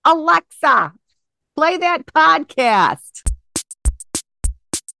Alexa, play that podcast.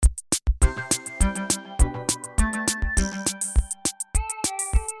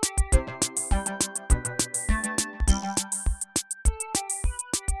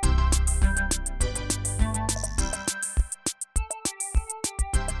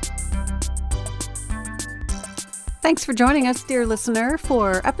 Thanks for joining us, dear listener,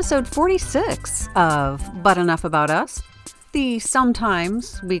 for episode 46 of But Enough About Us, the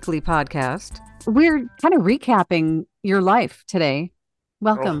Sometimes Weekly podcast. We're kind of recapping your life today.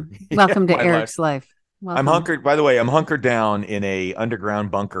 Welcome. Welcome to Eric's life. Welcome. I'm hunkered down in a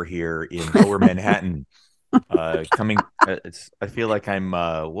underground bunker here in Lower Manhattan. I feel like I'm,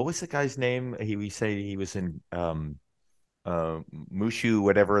 what was the guy's name? We say he was in, Mushu,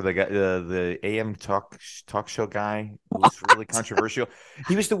 whatever, the guy, the AM talk show guy who was really controversial.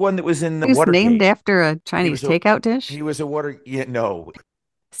 He was the one that was in the Watergate. Named after a Chinese takeout dish. He was no.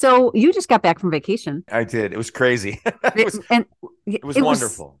 So you just got back from vacation. I did. It was crazy. It was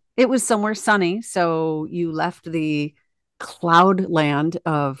wonderful. It was somewhere sunny. So you left the cloud land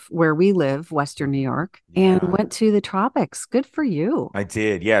of where we live, Western New York, and went to the tropics. Good for you. I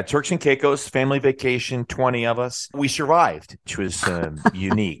did. Yeah. Turks and Caicos, family vacation, 20 of us. We survived, which was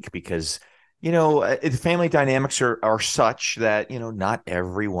unique because, the family dynamics are such that, not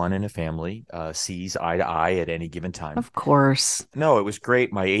everyone in a family sees eye to eye at any given time. Of course. No, it was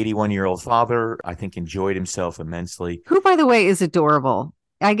great. My 81-year-old father, I think, enjoyed himself immensely. Who, by the way, is adorable.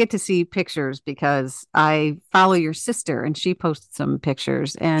 I get to see pictures because I follow your sister and she posts some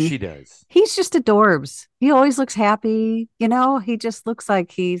pictures and she does. He's just adorbs. He always looks happy. He just looks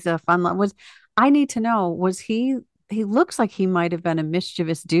like he's a fun. I need to know, he looks like he might have been a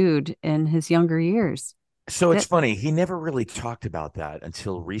mischievous dude in his younger years. So it's funny. He never really talked about that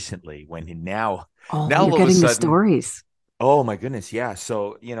until recently when now you're getting the stories. Oh my goodness. Yeah.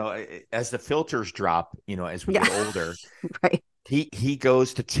 So, as the filters drop, as we get older, right. He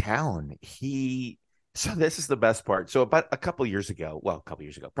goes to town. So this is the best part. So about a couple years ago,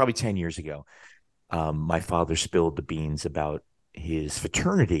 probably 10 years ago, my father spilled the beans about his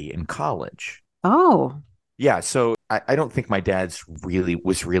fraternity in college. Oh. Yeah. So I don't think my dad's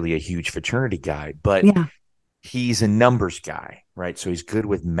was really a huge fraternity guy, but he's a numbers guy, right? So he's good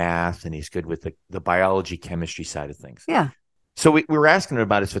with math and he's good with the biology, chemistry side of things. Yeah. So we were asking him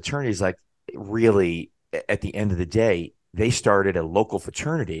about his fraternity. He's like, really, at the end of the day, they started a local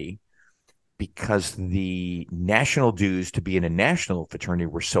fraternity because the national dues to be in a national fraternity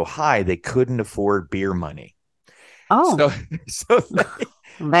were so high, they couldn't afford beer money. Oh,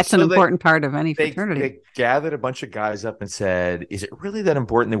 that's an important part of any fraternity. They gathered a bunch of guys up and said, is it really that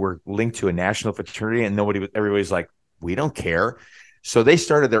important that we're linked to a national fraternity? And everybody's like, we don't care. So they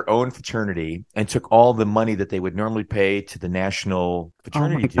started their own fraternity and took all the money that they would normally pay to the national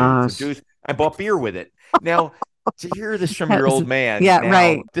fraternity dues and bought beer with it. Now, to hear this from your old man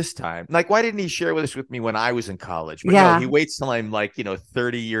this time, like, why didn't he share with me when I was in college? But no, he waits till I'm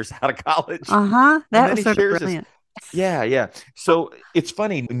 30 years out of college. That was sort of brilliant. Yeah. So it's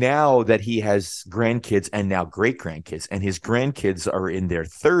funny now that he has grandkids and now great grandkids, and his grandkids are in their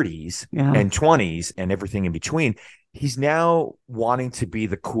 30s and 20s and everything in between. He's now wanting to be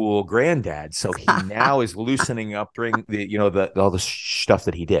the cool granddad. So he now is loosening up during all the stuff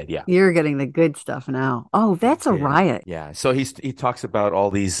that he did. Yeah. You're getting the good stuff now. Oh, that's a riot. Yeah. So he talks about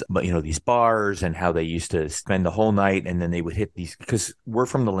all these, these bars and how they used to spend the whole night. And then they would hit these, because we're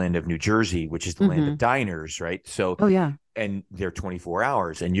from the land of New Jersey, which is the land of diners, right? So, and they're 24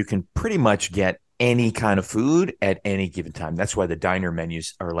 hours and you can pretty much get any kind of food at any given time. That's why the diner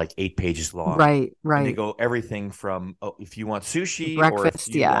menus are like 8 pages long. Right. And they go everything from if you want sushi, breakfast,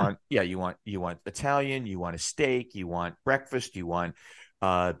 or if you want Italian, you want a steak, you want breakfast, you want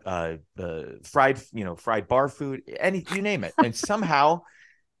fried bar food, you name it. And somehow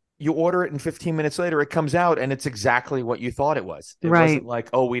you order it and 15 minutes later it comes out and it's exactly what you thought it was. It wasn't like,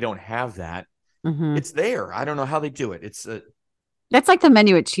 oh, we don't have that. It's there. I don't know how they do it. That's like the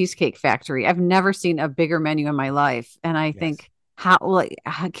menu at Cheesecake Factory. I've never seen a bigger menu in my life. And I think how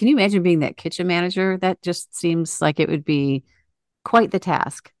can you imagine being that kitchen manager? That just seems like it would be quite the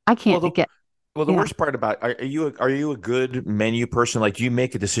task. I can't get. Well, the worst part about are you a good menu person? Like, do you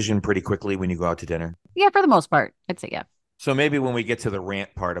make a decision pretty quickly when you go out to dinner? Yeah, for the most part, I'd say yeah. So maybe when we get to the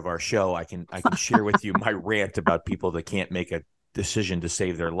rant part of our show, I can share with you my rant about people that can't make a decision to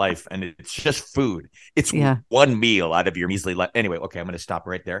save their life, and it's just food. It's one meal out of your measly life. Anyway, okay, I'm going to stop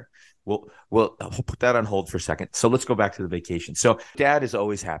right there. We'll put that on hold for a second. So let's go back to the vacation. So Dad is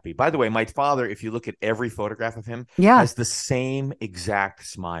always happy. By the way, my father, if you look at every photograph of him, has the same exact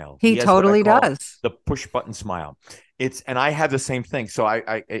smile. He totally does. The push button smile. And I have the same thing. So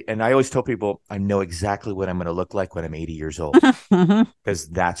and I always tell people I know exactly what I'm going to look like when I'm 80 years old, because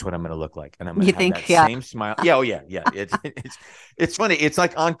that's what I'm going to look like, and I'm going You to have think, that yeah. same smile. Yeah, oh yeah, yeah. It's funny. It's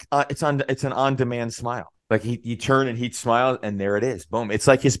like it's an on demand smile. Like you turn and he'd smile, and there it is. Boom. It's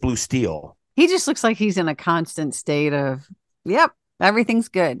like his blue steel. He just looks like he's in a constant state of, yep, everything's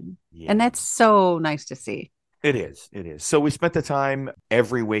good. And Yeah. that's so nice to see. It is. It is. So we spent the time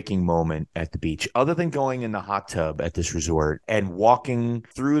every waking moment at the beach, other than going in the hot tub at this resort and walking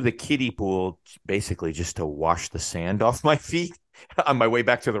through the kiddie pool, basically just to wash the sand off my feet on my way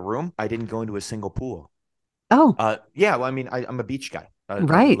back to the room. I didn't go into a single pool. Oh, Yeah. Well, I mean, I'm a beach guy.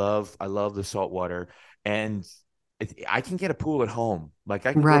 right. I love the salt water, and I can get a pool at home. Like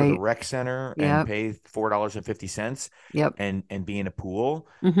I can go to the Right. rec center and Yep. pay $4.50 Yep. and be in a pool.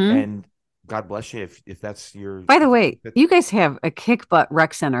 Hmm. And God bless you if that's your. By the way, If you guys have a kick butt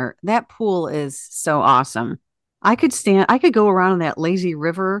rec center. That pool is so awesome. I could go around in that lazy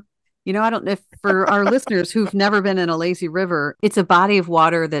river. I don't know if for our listeners who've never been in a lazy river, it's a body of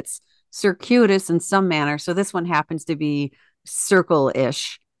water that's circuitous in some manner. So this one happens to be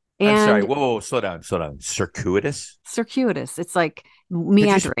circle-ish. I'm sorry. And Whoa, slow down, slow down. Circuitous? circuitous, it's like Could you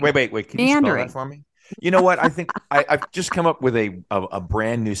meandering. wait? Can you spell that Meandering. for me? You know what? I think I've just come up with a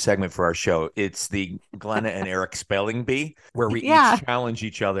brand new segment for our show. It's the Glenna and Eric Spelling Bee, where we Yeah. each challenge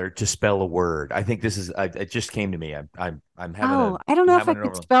each other to spell a word. I think this is. It just came to me. I'm having Oh, I don't know if I having an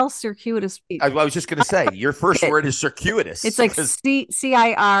could over. spell circuitous. I was just going to say your first It. word is circuitous. It's like 'Cause-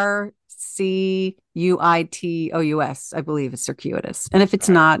 CIRCUITOUS. I believe it's circuitous. And if it's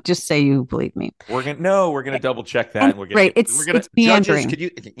all right. not, just say you believe me. We're gonna double check that. And And we're right, we're it's gonna judges. meandering. Could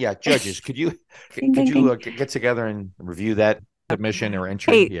you? Yeah, judges. Could you Ding, could ding, you ding. get together and review that submission or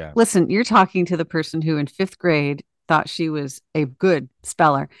entry? Hey, Yeah. listen, you're talking to the person who in fifth grade thought she was a good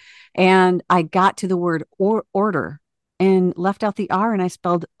speller. And I got to the word order and left out the R and I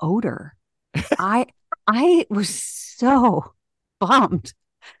spelled odor. I I was so bummed.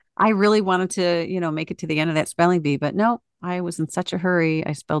 I really wanted to, make it to the end of that spelling bee, but no, I was in such a hurry.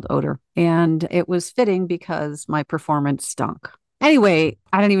 I spelled odor, and it was fitting because my performance stunk. Anyway,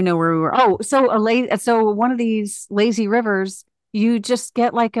 I don't even know where we were. Oh, so one of these lazy rivers, you just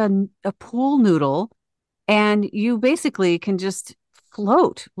get like a pool noodle, and you basically can just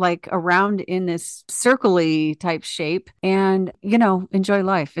float like around in this circly type shape and, enjoy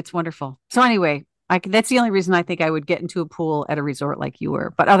life. It's wonderful. So anyway, that's the only reason I think I would get into a pool at a resort like you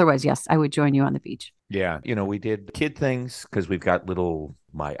were. But otherwise, yes, I would join you on the beach. Yeah. We did kid things because we've got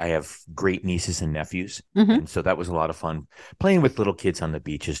I have great nieces and nephews. Mhm. And so that was a lot of fun. Playing with little kids on the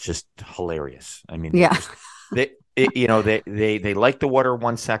beach is just hilarious. I mean, Yeah. they like the water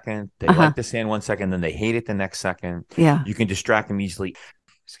 1 second, they like the sand 1 second, then they hate it the next second. Yeah. You can distract them easily.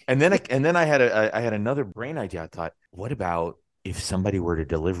 And then I had another brain idea. I thought, what about if somebody were to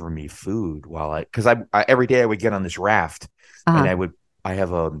deliver me food because I every day I would get on this raft and I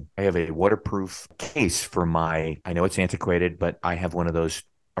have a waterproof case for I know it's antiquated, but I have one of those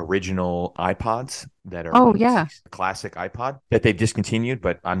original iPods that are yeah. classic iPod that they've discontinued,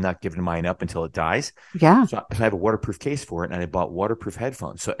 but I'm not giving mine up until it dies. Yeah. So I have a waterproof case for it, and I bought waterproof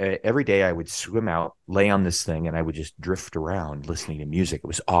headphones. So every day I would swim out, lay on this thing, and I would just drift around listening to music. It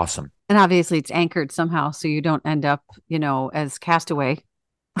was awesome. And obviously it's anchored somehow so you don't end up, as castaway.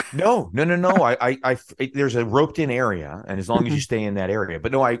 No. There's a roped in area, and as long as you stay in that area.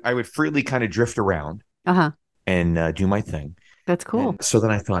 But no, I would freely kind of drift around and do my thing. That's cool. And so then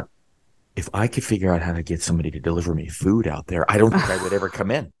I thought, if I could figure out how to get somebody to deliver me food out there, I don't think I would ever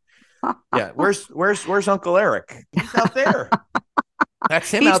come in. Yeah, where's Uncle Eric? He's out there. That's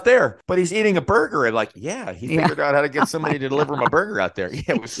him out there, but he's eating a burger. And he figured out how to get somebody to deliver him a burger out there. Yeah,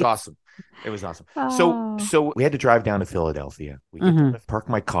 it was awesome. It was awesome. So we had to drive down to Philadelphia. We get to park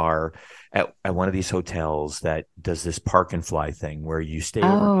my car at one of these hotels that does this park and fly thing where you stay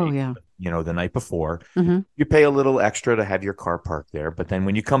overnight, the night before. You pay a little extra to have your car parked there. But then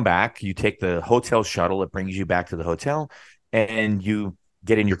when you come back, you take the hotel shuttle. It brings you back to the hotel and you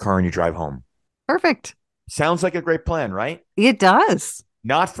get in your car and you drive home. Perfect. Sounds like a great plan, right? It does.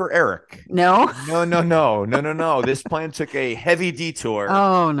 Not for Eric. No. No. This plan took a heavy detour.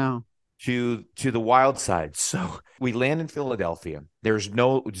 Oh, no. To the wild side. So we land in Philadelphia. There's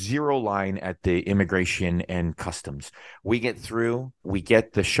zero line at the immigration and customs. We get through. We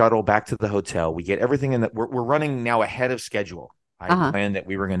get the shuttle back to the hotel. We get everything in that. We're running now ahead of schedule. I planned that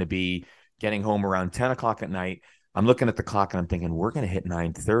we were going to be getting home around 10 o'clock at night. I'm looking at the clock and I'm thinking, we're going to hit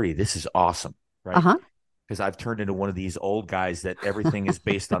 9:30. This is awesome. Right. because I've turned into one of these old guys that everything is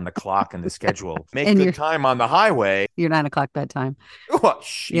based on the clock and the schedule. Make And good time on the highway. your 9 o'clock bedtime. Oh,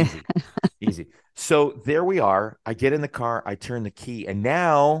 Yeah. easy, easy. So there we are. I get in the car, I turn the key, and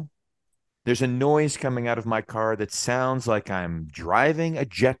now there's a noise coming out of my car that sounds like I'm driving a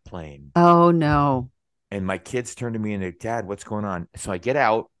jet plane. Oh no. And my kids turn to me and they're, Dad, what's going on? So I get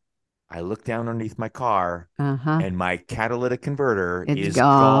out, I look down underneath my car, Uh-huh. and my catalytic converter It's is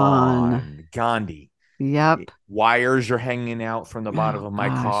gone. Gandhi. Yep. Wires are hanging out from the bottom Oh of my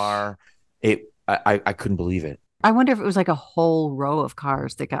gosh. car. I couldn't believe it. I wonder if it was like a whole row of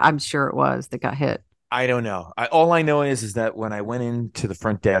cars that got, I'm sure it was, that got hit. I don't know. All I know is that when I went into the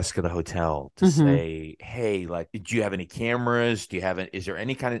front desk of the hotel to Mm-hmm. say, "Hey, like, do you have any cameras? Do you have is there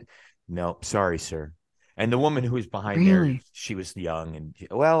any kind of?" No, sorry, sir. And the woman who was behind there, Really? she was young, and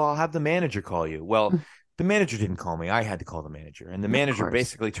well, I'll have the manager call you. Well, Mm. the manager didn't call me. I had to call the manager, and the Of manager course.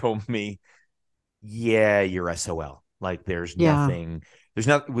 basically told me, "Yeah, you're SOL. Like, there's Yeah. nothing. There's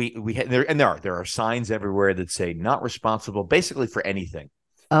not. We there and there are signs everywhere that say not responsible, basically for anything."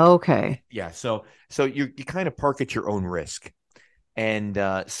 Okay. Yeah, so you kind of park at your own risk. And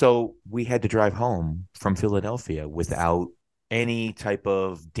so we had to drive home from Philadelphia without any type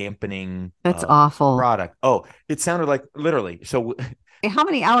of dampening That's awful. product. Oh, it sounded like literally. So How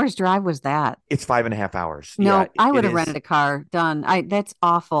many hours drive was that? it's 5.5 hours. Yeah, No, I would it have rented is. a car. Done. That's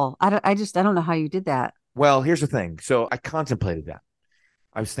awful. I don't know how you did that. Well, here's the thing. So I contemplated that.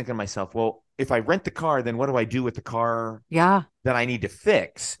 I was thinking to myself, well, if I rent the car, then what do I do with the car Yeah. that I need to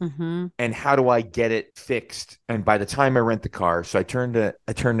fix? Mm-hmm. And how do I get it fixed? And by the time I rent the car, so I turned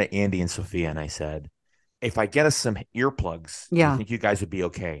to Andy and Sophia and I said, if I get us some earplugs, do you Yeah. think you guys would be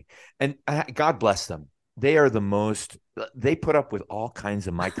okay? And God bless them. They are the most. They put up with all kinds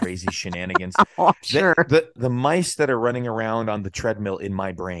of my crazy shenanigans. Oh, I'm The, sure. the mice that are running around on the treadmill in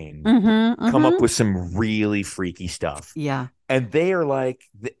my brain Mm-hmm. come up Mm-hmm. with some really freaky stuff. Yeah. And they are like,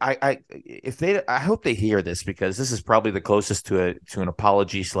 if they, I hope they hear this because this is probably the closest to an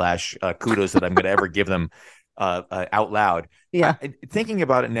apology slash kudos that I'm going to ever give them out loud. Yeah. Thinking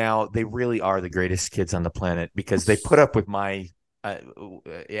about it now, they really are the greatest kids on the planet because they put up with my.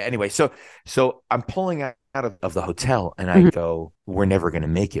 Anyway, so I'm pulling out of the hotel and I Mhm. go, we're never going to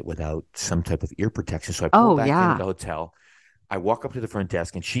make it without some type of ear protection. So I pull Oh, back into yeah. the hotel. I walk up to the front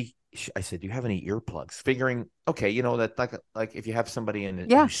desk and I said, do you have any earplugs? Figuring, okay, that like if you have somebody in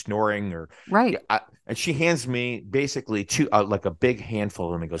Yeah. who's snoring or yeah, Right. and she hands me basically two like a big handful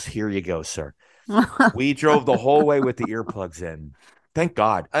of them and goes, here you go, sir. We drove the whole way with the earplugs in. Thank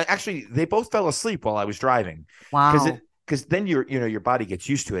God. Actually, they both fell asleep while I was driving Wow. because then your body gets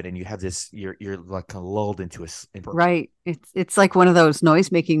used to it and you have this you're like kind of lulled into Right. It's like one of those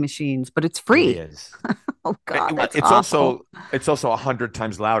noise making machines, but it's it free. is. Oh God, that's It's awful. also 100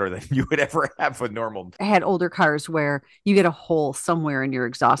 times louder than you would ever have with normal. I had older cars where you get a hole somewhere in your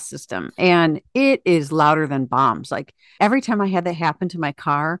exhaust system and it is louder than bombs. Like every time I had that happen to my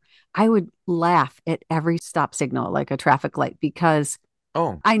car, I would laugh at every stop signal, like a traffic light, because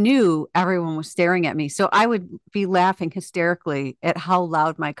Oh, I knew everyone was staring at me. So I would be laughing hysterically at how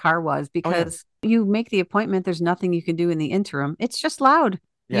loud my car was oh yeah, because you make the appointment. There's nothing you can do in the interim. It's just loud.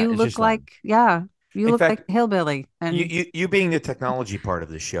 yeah. You It's look just loud. like, yeah, you In look like fact, a hillbilly. you, And you you being the technology part of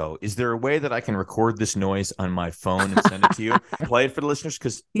the show, is there a way that I can record this noise on my phone and send it to you? Play it for the listeners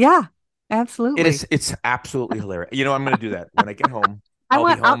because yeah, absolutely. it's absolutely hilarious. I'm going to do that when I get home. I I'll be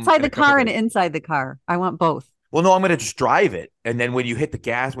want home outside in a the couple car and days. inside the car. I want both. Well, no, I'm going to just drive it, and then when you hit the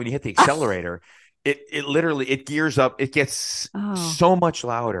gas, when you hit the accelerator, it literally it gears up. It gets Oh, so much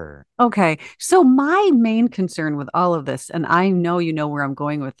louder. okay. So my main concern with all of this, and I know you know where I'm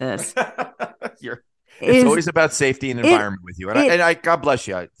going with this, You're, it's is always about safety and it environment with you, it and I God bless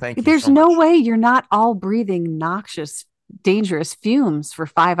you. Thank you there's so no much. way you're not all breathing noxious, dangerous fumes for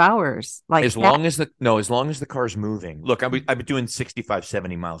 5 hours like As that. long as the car's moving. Look, I've been doing 65,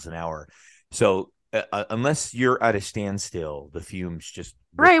 70 miles an hour, so unless you're at a standstill, the fumes just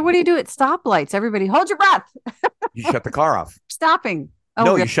rip Right. What you. do you do at stoplights? Everybody hold your breath. You shut the car off. Stopping. Oh,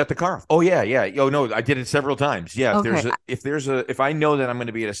 No, really? you shut the car off. Oh yeah, yeah. Oh no, I did it several times. Yeah, Okay. if I know that I'm going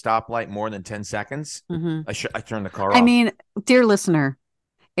to be at a stoplight more than 10 seconds, Mhm. I turn the car I off. mean, dear listener,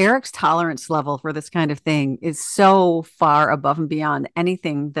 Eric's tolerance level for this kind of thing is so far above and beyond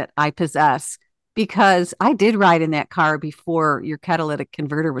anything that I possess because I did ride in that car before your catalytic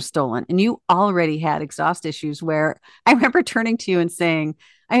converter was stolen and you already had exhaust issues where I remember turning to you and saying,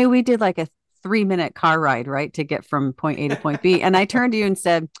 I mean, we did like a 3-minute car ride, right, to get from point A to point B. And I turned to you and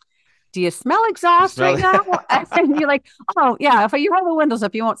said, do you smell You exhaust smell right now? it? And you're like, oh, yeah, if you roll the windows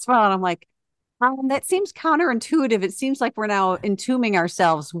up, you won't smell. And I'm like, that seems counterintuitive. It seems like we're now entombing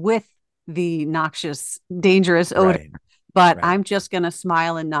ourselves with the noxious, dangerous odor. Right. But Right. I'm just going to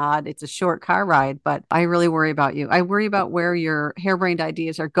smile and nod. It's a short car ride, but I really worry about you. I worry about where your harebrained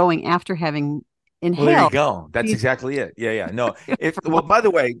ideas are going after having Well, there you inhaled go. That's these. exactly it. Yeah, yeah. No, if well, by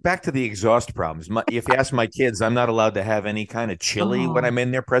the way, back to the exhaust problems. If you ask my kids, I'm not allowed to have any kind of chili when Oh, I'm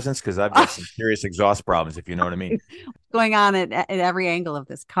in their presence because I've got some serious exhaust problems, if you know what I mean. going on at every angle of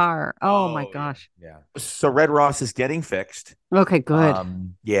this car. Oh my Oh yeah, gosh. yeah. So Red Ross is getting fixed. Okay, good.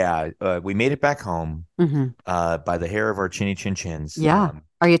 Yeah, we made it back home Hmm. by the hair of our chinny chin chins. Yeah.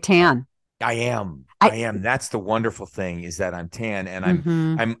 Are you Uh, tan? I am. I, I am. That's the wonderful thing is that I'm tan and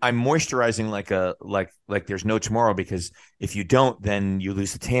hmm I'm moisturizing like there's no tomorrow because if you don't, then you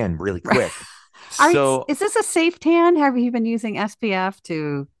lose the tan really quick. So is this a safe tan? Have you been using SPF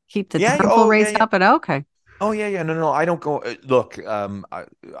to keep the yeah, harmful oh yeah, rays yeah. up? And okay. Oh yeah, yeah. No, no, I don't go. Look,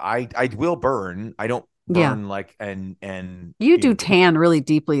 I will burn. I don't Yeah. burn like and You do tan really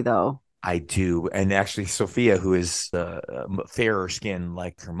deeply though. I do. And actually, Sophia, who is fairer skin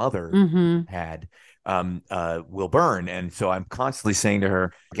like her mother Hmm. had, will burn. And so I'm constantly saying to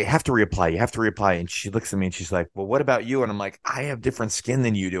her, okay, you have to reapply. You have to reapply. And she looks at me and she's like, well, what about you? And I'm like, I have different skin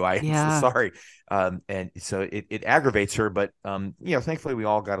than you do. I'm so Yeah. sorry. And so it aggravates her. But, thankfully, we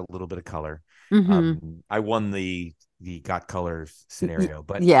all got a little bit of color. Hmm. I won the got color scenario,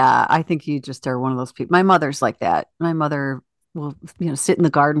 but Yeah, I think you just are one of those people. My mother's like that. My mother will, sit in the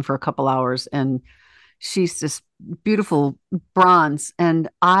garden for a couple hours and she's this beautiful bronze. And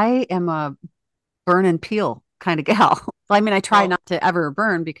I am a burn and peel kind of gal. I mean, I try well, not to ever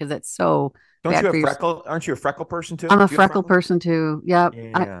burn because it's so don't bad you for have your. freckle? Aren't you a freckle person too? I'm a Do you have freckle freckles? person too. Yep.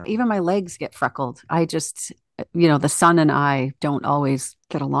 Yeah. Even my legs get freckled. I just, the sun and I don't always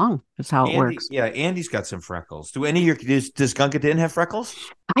get along. That's how it Andy, works. yeah, Andy's got some freckles. Do any of your does Gunga Din have freckles?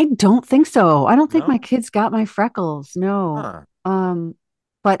 I don't think so. I don't think my No. kids got my freckles. No. Huh. Um,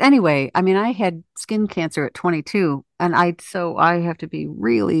 but anyway, I mean, I had skin cancer at 22 and so I have to be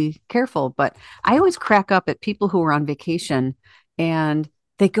really careful, but I always crack up at people who are on vacation and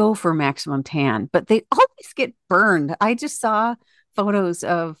they go for maximum tan, but they always get burned. I just saw photos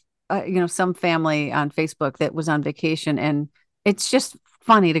of some family on Facebook that was on vacation and it's just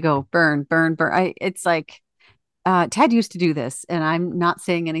funny to go burn, burn, burn. It's like Ted used to do this, and I'm not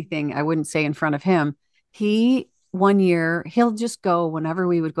saying anything I wouldn't say in front of him. He, one year, he'll just go whenever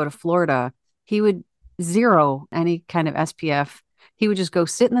we would go to Florida, he would zero any kind of SPF. He would just go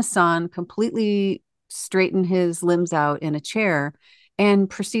sit in the sun, completely straighten his limbs out in a chair, and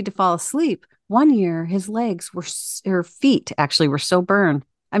proceed to fall asleep. One year, his legs or feet actually were so burned.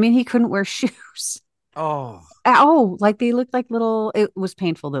 I mean, he couldn't wear shoes. Oh. Oh, like they looked like it was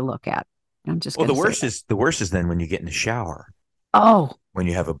painful to look at. I'm just Well, going to say that. the worst is then when you get in the shower Oh, when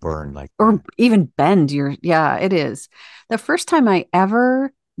you have a burn like or that. even bend yeah, it is. The first time I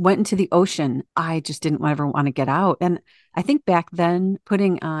ever went into the ocean, I just didn't ever want to get out. And I think back then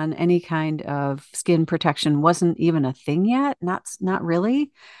putting on any kind of skin protection wasn't even a thing yet. Not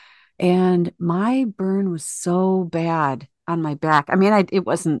really. And my burn was so bad on my back. I mean, it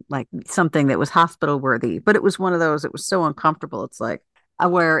wasn't like something that was hospital worthy, but it was one of those, it was so uncomfortable. It's like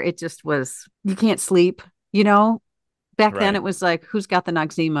where it just was, you can't sleep, you know? Back then Right. it was like, who's got the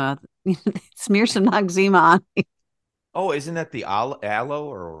Noxzema? Smear some Noxzema on. Oh, isn't that the aloe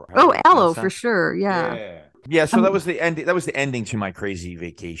or how do Oh, you aloe pronounce for that? sure. Yeah. Yeah. Yeah, so that Um, was the end. That was the ending to my crazy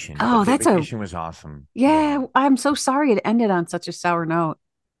vacation. But oh, that's vacation was awesome. Yeah. yeah. I'm so sorry it ended on such a sour note,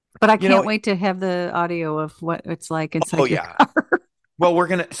 but I You can't know, wait to have the audio of what it's like oh inside your yeah. car. Well, we're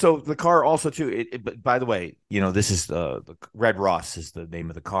gonna. So the car also too. But by the way, this is the Red Ross is the name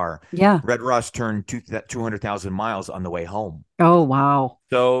of the car. Yeah. Red Ross turned 200,000 miles on the way home. Oh, wow.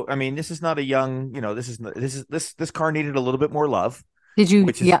 So I mean, this is not a young. This car needed a little bit more love, Did you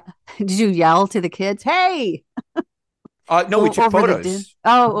which is yeah? Did you yell to the kids? Hey, no. We took over the din. photos.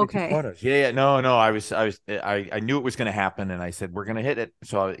 Oh, We took okay. photos. Yeah, yeah. No, no. I knew it was going to happen, and I said we're going to hit it.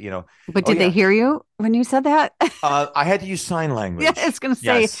 So But oh did they yeah. hear you when you said that? I had to use sign Yeah, I language. was gonna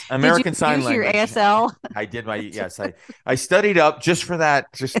say, Yes, did you American Sign use your Language. ASL? I did my yes. I studied up just for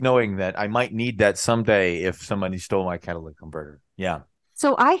that, just knowing that I might need that someday if somebody stole my catalytic converter. Yeah.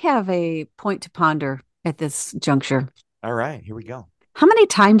 So I have a point to ponder at this juncture. All right, here we go. How many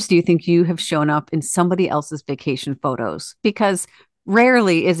times do you think you have shown up in somebody else's vacation photos? Because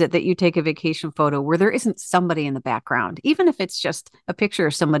rarely is it that you take a vacation photo where there isn't somebody in the background, even if it's just a picture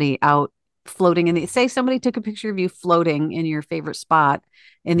of somebody out floating in the, say somebody took a picture of you floating in your favorite spot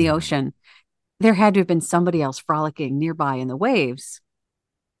in the Mhm. ocean. There had to have been somebody else frolicking nearby in the waves.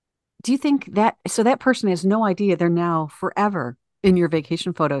 Do you think that, so that person has no idea they're now forever in your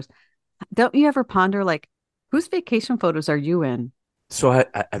vacation photos? Don't you ever ponder like, whose vacation photos are you in? So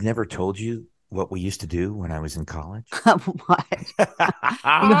I've never told you what we used to do when I was in college. What?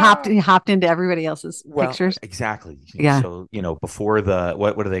 You hopped into everybody else's Well, pictures? exactly. Yeah. So, before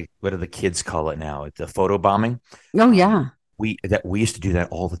what do the kids call it now? The photo bombing. Oh Um, yeah. we used to do that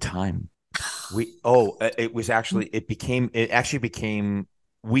all the time. It actually became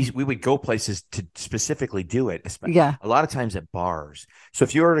we would go places to specifically do it, Yeah. a lot of times at bars. So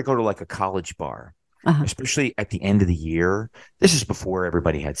if you were to go to like a college bar, Uh-huh. especially at the end of the year, this is before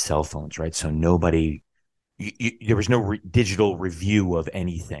everybody had cell phones, right? So there was no digital review of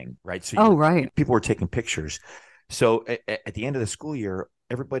anything, right? So Oh right. people were taking pictures. So at the end of the school year,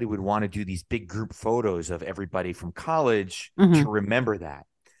 everybody would want to do these big group photos of everybody from college Hmm. to remember that.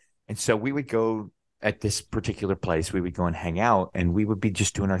 And so we would go at this particular place, we would go and hang out, and we would be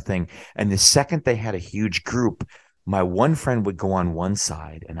just doing our thing. And the second they had a huge group, my one friend would go on one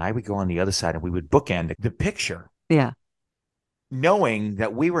side and I would go on the other side, and we would bookend the picture, Yeah. knowing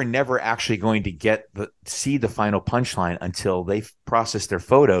that we were never actually going to see the final punchline until they processed their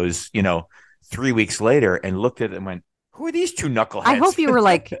photos, 3 weeks later, and looked at it and went, "Who are these two I hope knuckleheads?" you were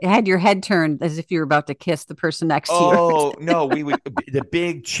like had your head turned as if you were about to kiss the person next to you. Oh no, we would the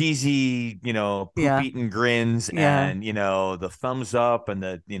big cheesy, poop Yeah. eating grins, Yeah. and the thumbs up, and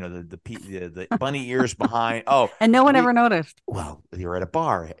the bunny ears behind. Oh, And no one we ever noticed. well, you're at a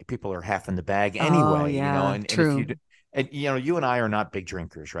bar. People are half in the bag Oh anyway, yeah. and if True. you and you and I are not big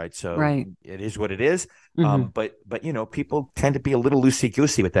drinkers, right? So Right. it is what it is. Hmm. But people tend to be a little loosey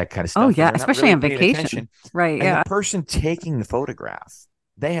goosey with that kind of Oh stuff, and yeah. they're not Especially really on paying vacation. attention. Right. And the Yeah. person taking the photograph,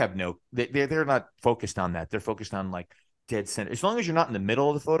 they're not focused on that. They're focused on like dead center. As long as you're not in the middle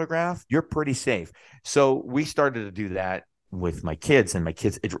of the photograph, you're pretty safe. So we started to do that with my kids, and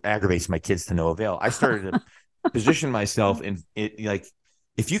it aggravates my kids to no avail. I started to position myself in it, like,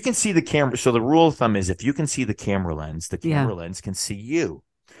 if you can see the camera. So the rule of thumb is, if you can see the Yeah. camera lens can see you.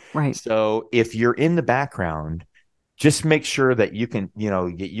 Right. So if you're in the background, just make sure that you can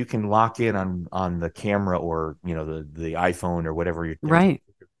lock in on the camera, or the iPhone or whatever Right.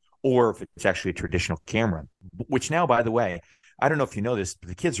 or if it's actually a traditional camera, which now, by the way, I don't know if you know this, but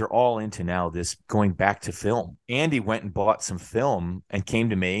the kids are all into now this going back to film. Andy went and bought some film and came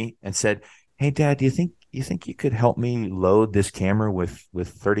to me and said, "Hey Dad, do you think you could help me load this camera with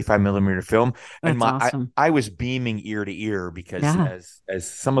 35 millimeter film?" And That's awesome. I was beaming ear to ear, because Yeah. as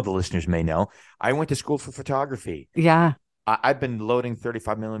some of the listeners may know, I went to school for photography. Yeah. I've been loading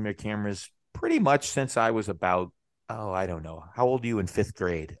 35 millimeter cameras pretty much since I was about, oh, I don't know. How old are you in fifth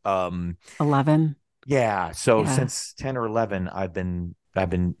grade? 11. Yeah. So Yeah. since 10 or 11, I've been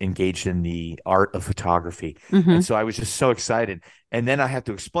engaged in the art of photography. Hmm. And so I was just so excited. And then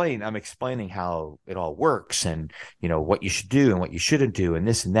I'm explaining how it all works, and, what you should do and what you shouldn't do, and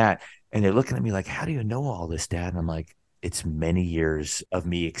this and that. And they're looking at me like, "How do you know all this, Dad?" And I'm like, "It's many years of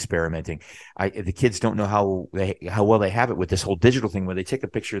me experimenting." The kids don't know how well they have it with this whole digital thing, where they take a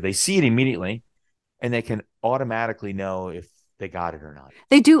picture, they see it immediately, and they can automatically know if they got it or not.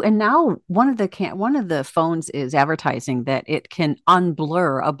 They do. And now one of the phones is advertising that it can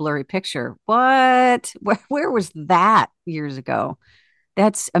unblur a blurry picture. What? Where was that years ago?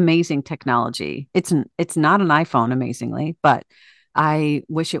 That's amazing technology. It's not an iPhone, amazingly, but I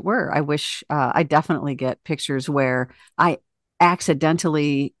wish it were. I wish I definitely get pictures where I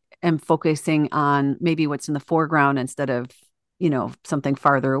accidentally am focusing on maybe what's in the foreground instead of, something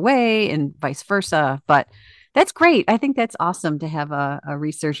farther away and vice versa. But that's great. I think that's awesome to have a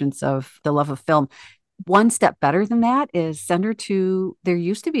resurgence of the love of film. One step better than that is send her to, there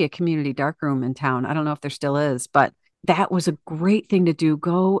used to be a community darkroom in town. I don't know if there still is, but that was a great thing to do.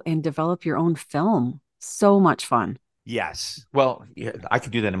 Go and develop your own film. So much fun. Yes. Well, yeah, I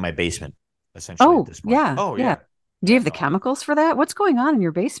could do that in my basement, essentially, at Oh, this point. yeah. Oh, Yeah. yeah. Do you Yeah. have the No. chemicals for that? What's going on in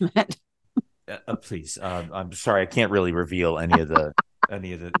your basement? Please. I'm sorry. I can't really reveal any of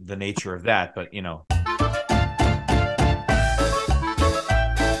the nature of that, but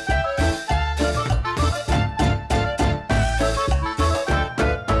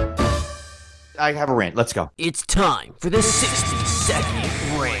I have a rant. Let's go. It's time for the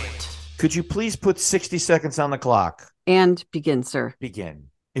 60-second rant. Could you please put 60 seconds on the clock? And begin, sir. Begin.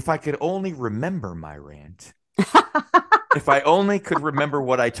 If I could only remember my rant. If I only could remember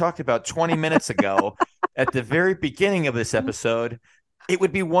what I talked about 20 minutes ago at the very beginning of this episode, it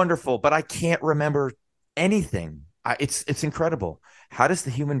would be wonderful, but I can't remember anything. It's incredible. How does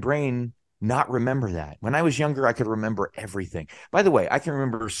the human brain not remember that? When I was younger, I could remember everything. By the way, I can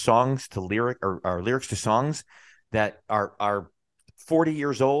remember songs to lyrics to songs that are 40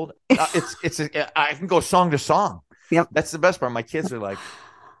 years old. I can go song to song. Yep. That's the best part. My kids are like,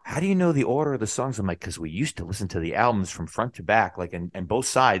 how do you know the order of the songs? I'm like, because we used to listen to the albums from front to back, like, and both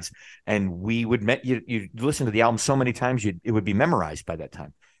sides. And we would, you listen to the album so many times, it would be memorized by that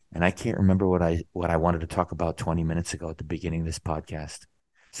time. And I can't remember what I wanted to talk about 20 minutes ago at the beginning of this podcast.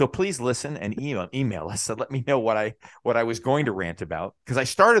 So please listen and email us. So let me know what I was going to rant about, because I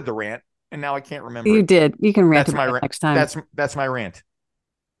started the rant and now I can't remember. You did. You can rant about it next time. That's my rant.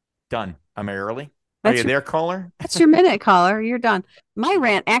 Done. Am I early? Are you there, caller? That's your minute, caller. You're done. My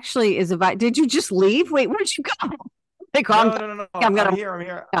rant actually is about. Did you just leave? Wait, where'd you go? No. I'm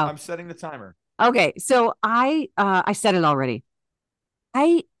here. Oh. I'm setting the timer. Okay, so I said it already.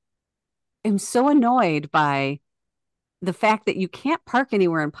 I am so annoyed by the fact that you can't park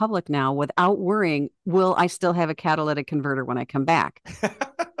anywhere in public now without worrying, will I still have a catalytic converter when I come back?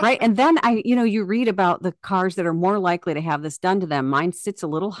 Right. And then you read about the cars that are more likely to have this done to them. Mine sits a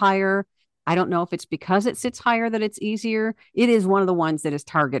little higher. I don't know if it's because it sits higher that it's easier. It is one of the ones that is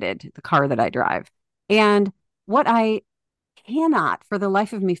targeted, the car that I drive. And what I cannot for the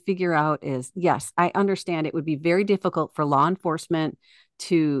life of me figure out is, yes, I understand it would be very difficult for law enforcement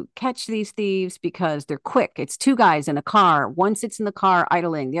to catch these thieves because they're quick. It's two guys in a car. One sits in the car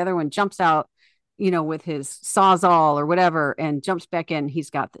idling. The other one jumps out, with his Sawzall or whatever and jumps back in. He's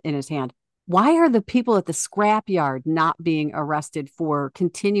got in his hand. Why are the people at the scrapyard not being arrested for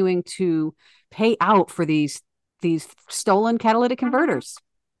continuing to pay out for these stolen catalytic converters?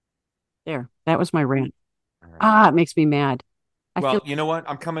 There, that was my rant. Right. It makes me mad. You know what?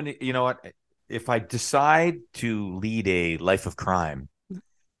 I'm coming to, you know what? If I decide to lead a life of crime,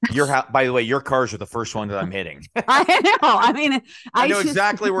 by the way, your cars are the first one that I'm hitting. I know. I mean, I know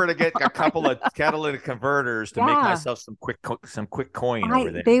exactly where to get a couple of catalytic converters to make myself some quick coin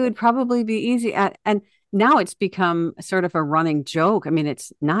over there. They would probably be easy. And now it's become sort of a running joke. I mean,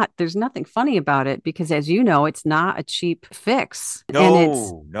 there's nothing funny about it because, as you know, it's not a cheap fix.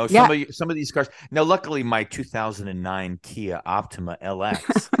 No. Some of these cars. Now, luckily, my 2009 Kia Optima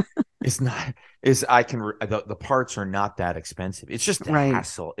LX the parts are not that expensive. It's just a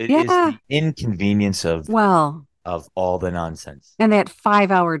hassle. It is the inconvenience of all the nonsense. And that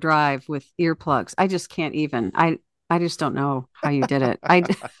 5-hour drive with earplugs. I just can't even. I just don't know how you did it.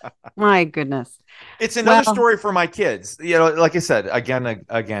 My goodness. It's another story for my kids. Like I said, again,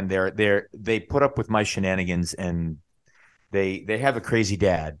 they put up with my shenanigans and they have a crazy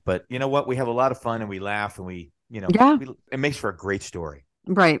dad, but you know what? We have a lot of fun and we laugh and it makes for a great story.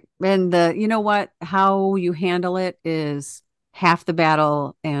 Right. And you know what? How you handle it is half the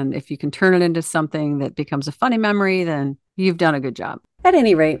battle. And if you can turn it into something that becomes a funny memory, then you've done a good job. At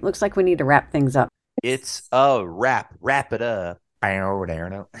any rate, looks like we need to wrap things up. It's a wrap. Wrap it up.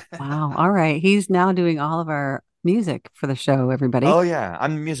 Wow. All right. He's now doing all of our music for the show, everybody. Oh, yeah.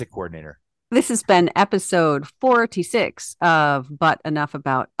 I'm the music coordinator. This has been episode 46 of But Enough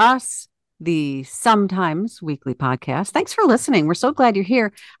About Us, the Sometimes Weekly podcast. Thanks for listening. We're so glad you're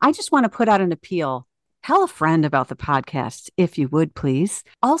here. I just want to put out an appeal. Tell a friend about the podcast, if you would, please.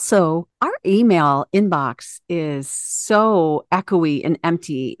 Also, our email inbox is so echoey and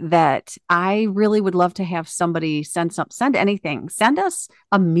empty that I really would love to have somebody send anything. Send us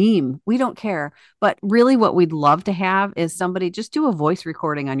a meme. We don't care. But really what we'd love to have is somebody just do a voice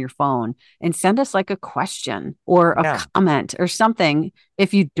recording on your phone and send us like a question or a comment or something.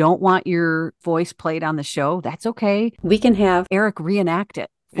 If you don't want your voice played on the show, that's okay. We can have Eric reenact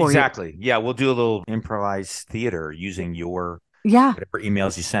it. Exactly. Yeah, we'll do a little improvised theater using your whatever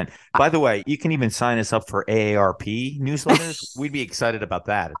emails you sent. By the way, you can even sign us up for AARP newsletters. We'd be excited about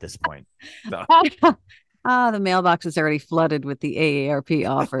that at this point. So. The mailbox is already flooded with the AARP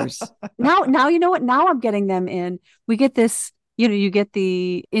offers. Now you know what? Now I'm getting them in. We get this, you get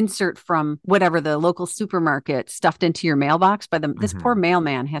the insert from whatever the local supermarket stuffed into your mailbox by this poor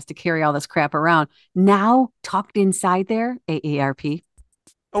mailman has to carry all this crap around. Now tucked inside there, AARP.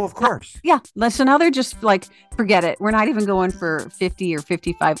 Oh, of course. Yeah. So now they're just like, forget it. We're not even going for 50 or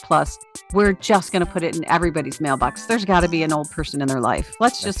 55 plus. We're just going to put it in everybody's mailbox. There's got to be an old person in their life.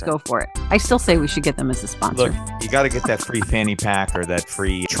 Let's just go for it. I still say we should get them as a sponsor. Look, you got to get that free fanny pack or that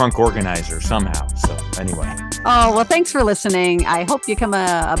free trunk organizer somehow. So anyway. Oh, well, thanks for listening. I hope you come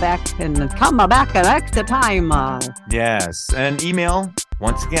back an extra time. Yes. And email,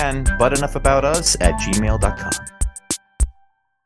 once again, butenoughaboutus@gmail.com.